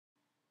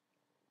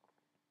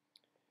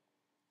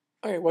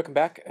All right, welcome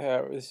back.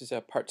 This is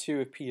part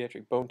two of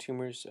pediatric bone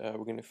tumors.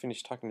 We're going to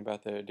finish talking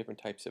about the different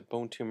types of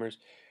bone tumors,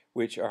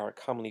 which are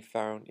commonly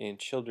found in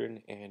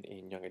children and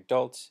in young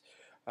adults.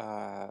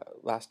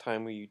 Last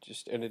time we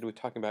just ended with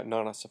talking about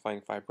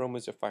non-ossifying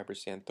fibromas or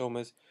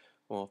fibroxanthomas.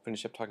 We'll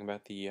finish up talking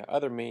about the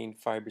other main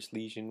fibrous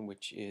lesion,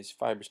 which is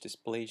fibrous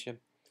dysplasia.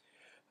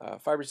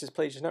 Fibrous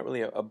dysplasia is not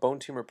really a bone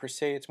tumor per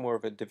se, it's more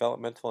of a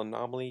developmental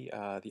anomaly.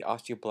 The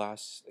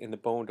osteoblasts in the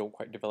bone don't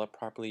quite develop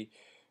properly,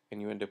 and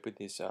you end up with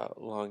this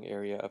long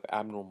area of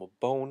abnormal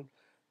bone.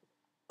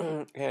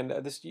 And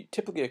this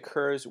typically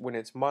occurs when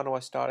it's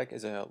monoostotic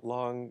as a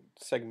long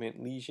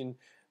segment lesion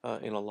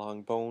in a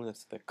long bone.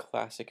 That's the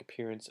classic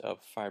appearance of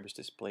fibrous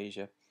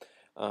dysplasia.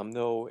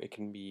 Though it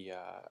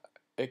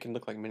can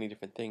look like many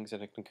different things,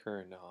 and it can occur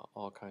in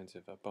all kinds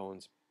of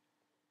bones.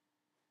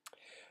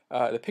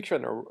 The picture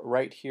on the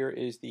right here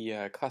is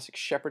the classic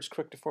shepherd's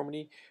crook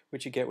deformity,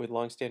 which you get with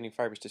long-standing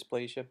fibrous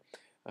dysplasia.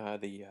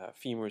 The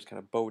femur is kind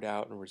of bowed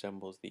out and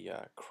resembles the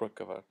crook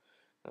of a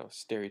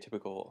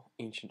stereotypical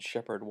ancient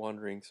shepherd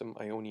wandering some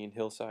Ionian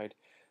hillside.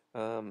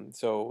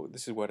 So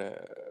this is what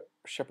a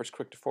shepherd's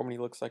crook deformity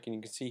looks like, and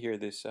you can see here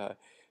this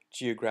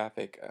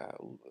geographic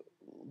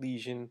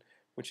lesion,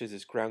 which is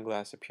this ground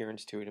glass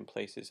appearance to it in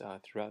places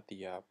throughout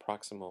the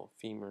proximal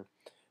femur.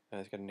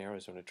 It's got a narrow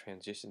zone of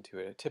transition to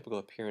it, a typical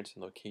appearance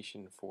and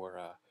location for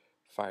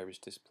fibrous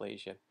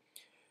dysplasia.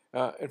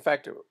 In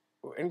fact,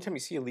 anytime you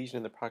see a lesion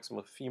in the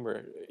proximal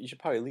femur, you should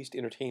probably at least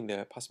entertain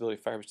the possibility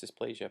of fibrous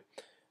dysplasia,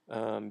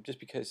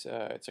 just because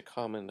it's a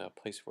common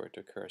place for it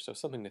to occur. So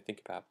something to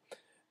think about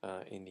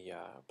in the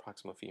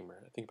proximal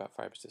femur. Think about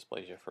fibrous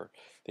dysplasia for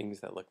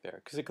things that look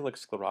there, because it can look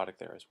sclerotic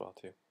there as well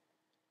too.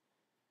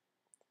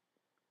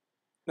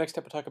 Next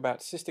up, we'll talk about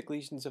cystic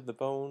lesions of the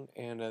bone,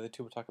 and the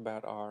two we'll talk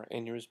about are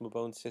aneurysmal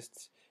bone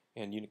cysts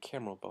and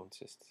unicameral bone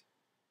cysts.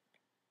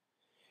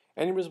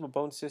 Aneurysmal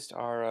bone cysts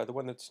are the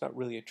one that's not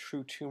really a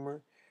true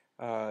tumor.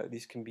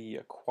 These can be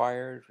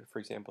acquired, for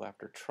example,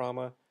 after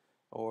trauma,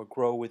 or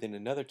grow within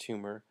another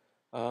tumor,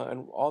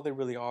 and all they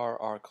really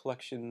are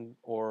collections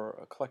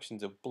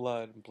of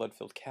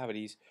blood-filled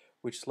cavities,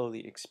 which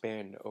slowly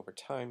expand over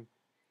time.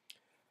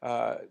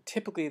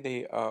 Typically,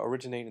 they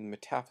originate in the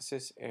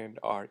metaphysis and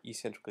are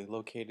eccentrically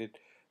located,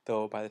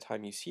 though by the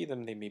time you see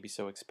them, they may be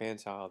so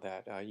expansile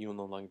that you will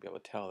no longer be able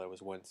to tell there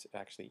was once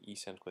actually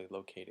eccentrically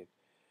located.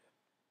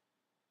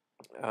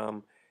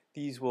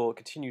 These will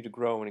continue to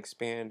grow and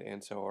expand,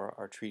 and so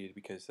are treated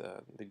because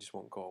they just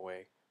won't go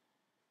away.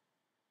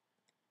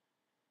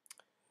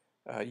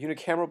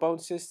 Unicameral bone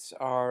cysts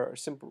are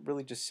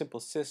really just simple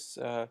cysts.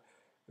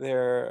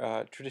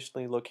 They're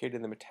traditionally located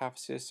in the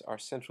metaphysis, are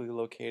centrally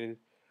located,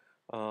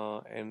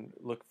 and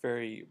look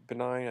very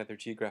benign, either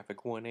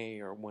geographic 1A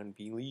or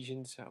 1B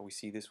lesions. We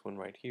see this one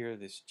right here,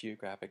 this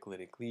geographic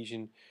lytic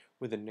lesion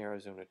with a narrow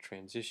zone of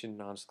transition,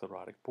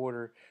 non-sclerotic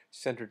border,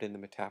 centered in the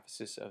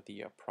metaphysis of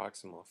the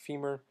proximal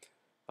femur.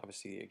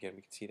 Obviously, again,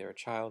 we can see they're a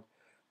child.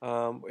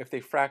 If they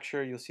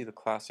fracture, you'll see the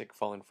classic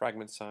fallen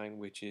fragment sign,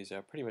 which is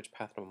pretty much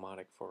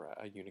pathognomonic for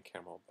a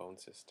unicameral bone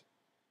cyst.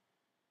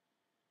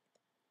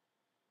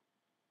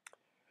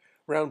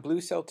 Round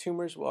blue cell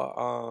tumors,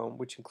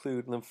 which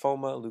include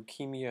lymphoma,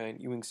 leukemia, and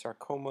Ewing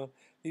sarcoma,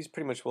 these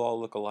pretty much will all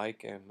look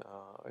alike, and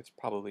it's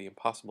probably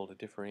impossible to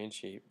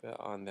differentiate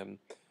on them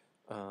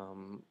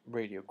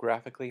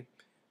radiographically.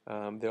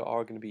 They're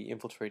all going to be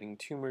infiltrating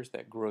tumors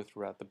that grow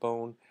throughout the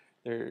bone.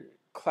 They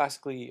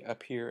classically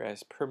appear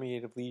as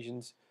permeative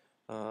lesions.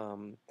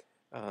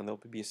 They'll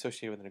be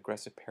associated with an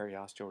aggressive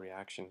periosteal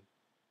reaction.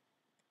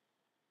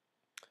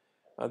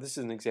 This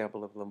is an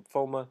example of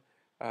lymphoma.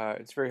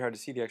 It's very hard to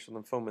see the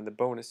actual lymphoma in the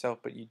bone itself,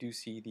 but you do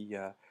see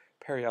the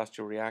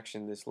periosteal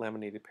reaction, this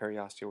laminated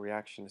periosteal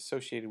reaction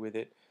associated with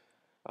it.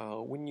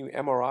 When you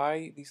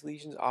MRI these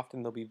lesions,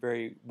 often they'll be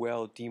very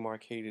well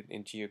demarcated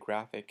and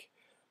geographic,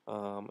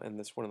 and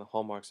that's one of the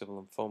hallmarks of a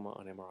lymphoma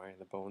on MRI in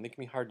the bone. They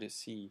can be hard to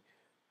see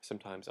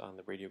sometimes on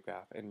the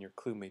radiograph, and your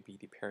clue may be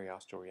the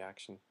periosteal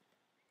reaction.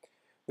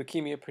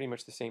 Leukemia, pretty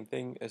much the same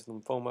thing as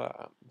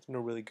lymphoma. There's no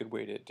really good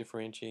way to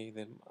differentiate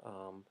them.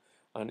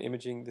 On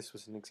imaging, this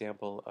was an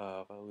example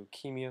of a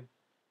leukemia.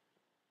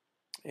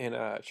 In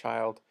a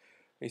child,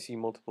 you see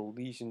multiple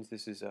lesions.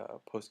 This is a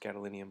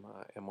post-gadolinium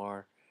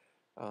MR,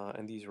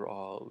 and these are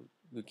all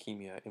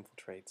leukemia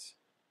infiltrates.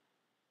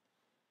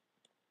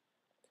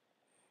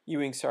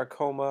 Ewing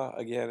sarcoma,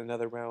 again,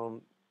 another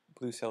round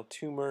blue cell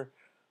tumor.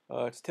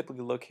 It's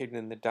typically located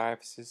in the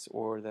diaphysis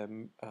or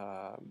the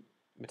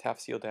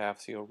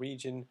metaphyseal-diaphyseal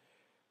region.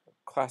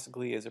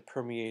 Classically as a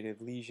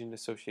permeative lesion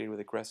associated with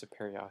aggressive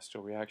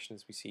periosteal reaction,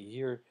 as we see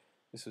here.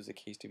 This was a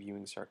case of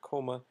Ewing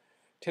sarcoma.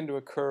 Tend to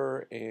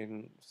occur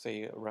in,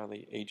 say, around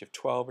the age of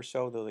 12 or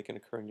so, though they can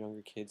occur in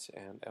younger kids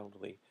and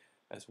elderly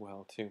as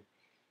well too,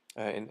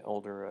 and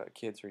older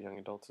kids or young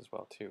adults as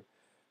well too.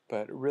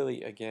 But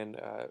really, again,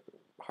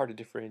 hard to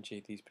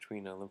differentiate these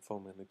between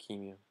lymphoma and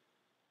leukemia.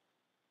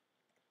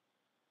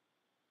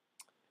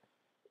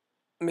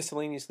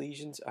 Miscellaneous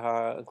lesions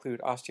include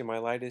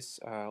osteomyelitis,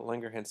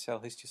 Langerhans cell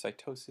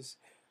histiocytosis,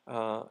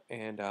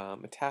 and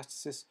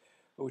metastasis.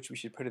 which we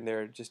should put in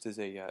there just as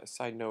a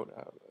side note.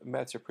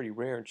 Mets are pretty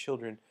rare in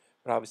children,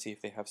 but obviously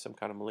if they have some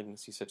kind of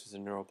malignancy such as a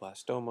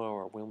neuroblastoma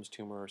or a Wilms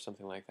tumor or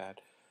something like that,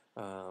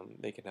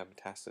 they can have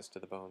metastasis to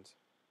the bones.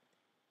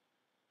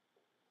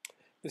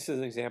 This is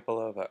an example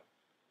of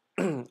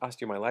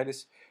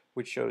osteomyelitis,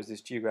 which shows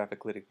this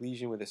geographic lytic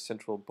lesion with a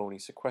central bony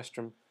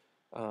sequestrum.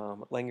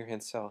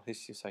 Langerhans cell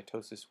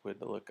histiocytosis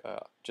would look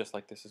just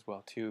like this as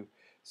well too,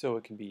 so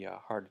it can be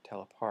hard to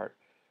tell apart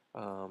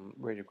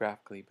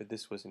radiographically, but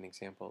this was an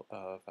example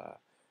of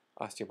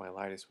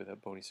osteomyelitis with a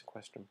bony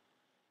sequestrum.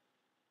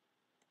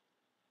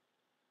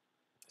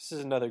 This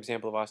is another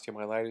example of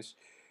osteomyelitis.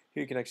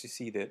 Here you can actually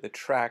see the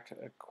tract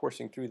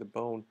coursing through the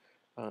bone,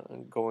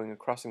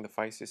 crossing the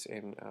physis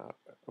and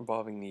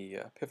involving the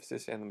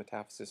epiphysis and the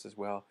metaphysis as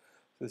well.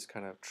 So this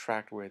kind of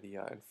tract where the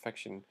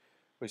infection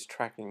was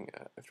tracking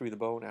through the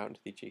bone out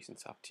into the adjacent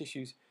soft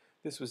tissues.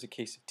 This was a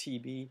case of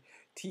TB.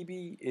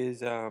 TB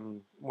is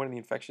one of the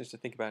infections to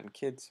think about in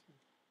kids.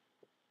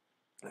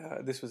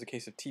 This was a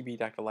case of TB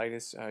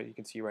dactylitis. You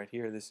can see right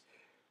here this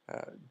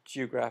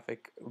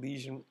geographic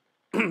lesion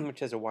which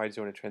has a wide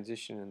zone of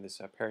transition and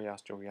this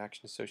periosteal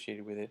reaction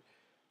associated with it.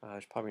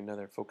 There's probably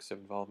another focus of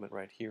involvement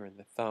right here in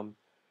the thumb.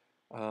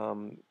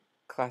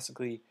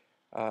 Classically,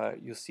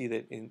 you'll see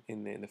that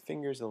in the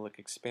fingers they'll look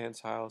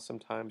expansile.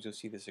 Sometimes you'll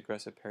see this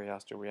aggressive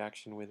periosteal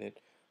reaction with it,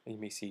 and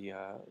you may see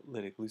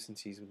lytic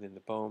lucencies within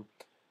the bone.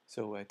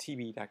 So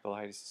TB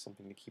dactylitis is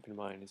something to keep in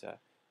mind as a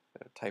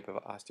type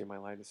of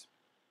osteomyelitis.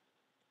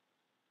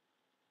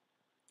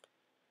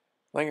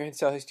 Langerhans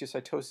cell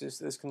histiocytosis,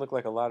 this can look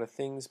like a lot of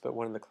things, but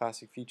one of the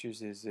classic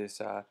features is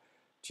this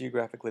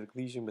geographic lytic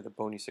lesion with a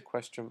bony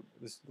sequestrum.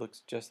 This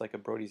looks just like a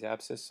Brody's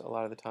abscess a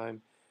lot of the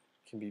time.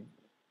 It can be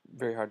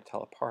very hard to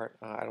tell apart.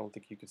 I don't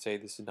think you could say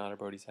this is not a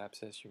Brody's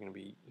abscess. You're going to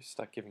be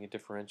stuck giving a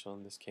differential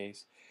in this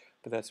case,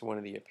 but that's one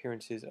of the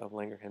appearances of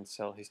Langerhans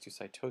cell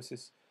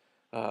histiocytosis.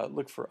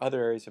 Look for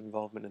other areas of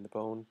involvement in the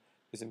bone,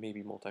 because it may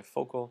be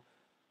multifocal,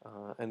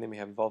 and they may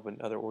have involvement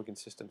in other organ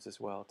systems as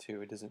well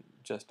too. It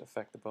doesn't just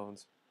affect the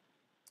bones.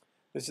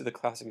 This is the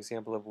classic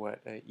example of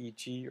what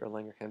EG or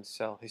Langerhans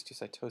cell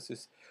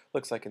histiocytosis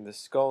looks like in the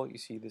skull. You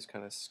see this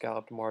kind of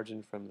scalloped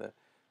margin from the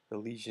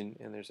lesion,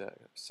 and there's a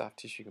soft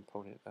tissue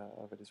component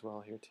of it as well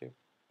here too.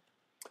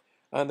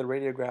 On the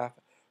radiograph,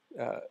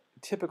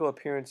 typical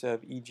appearance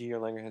of EG or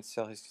Langerhans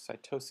cell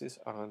histiocytosis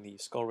on the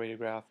skull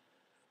radiograph,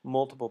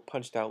 multiple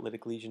punched out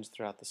lytic lesions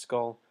throughout the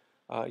skull.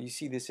 You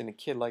see this in a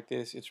kid like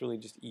this, it's really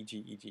just EG,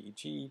 EG,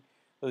 EG.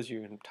 Those are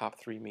your top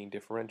three main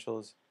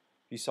differentials.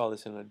 If you saw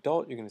this in an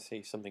adult, you're going to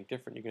say something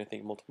different. You're going to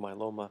think multiple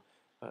myeloma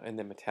and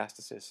then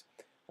metastasis.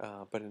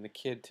 But in a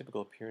kid,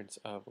 typical appearance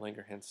of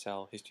Langerhans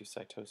cell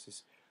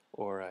histiocytosis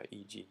or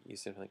EG,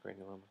 eosinophilic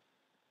granuloma.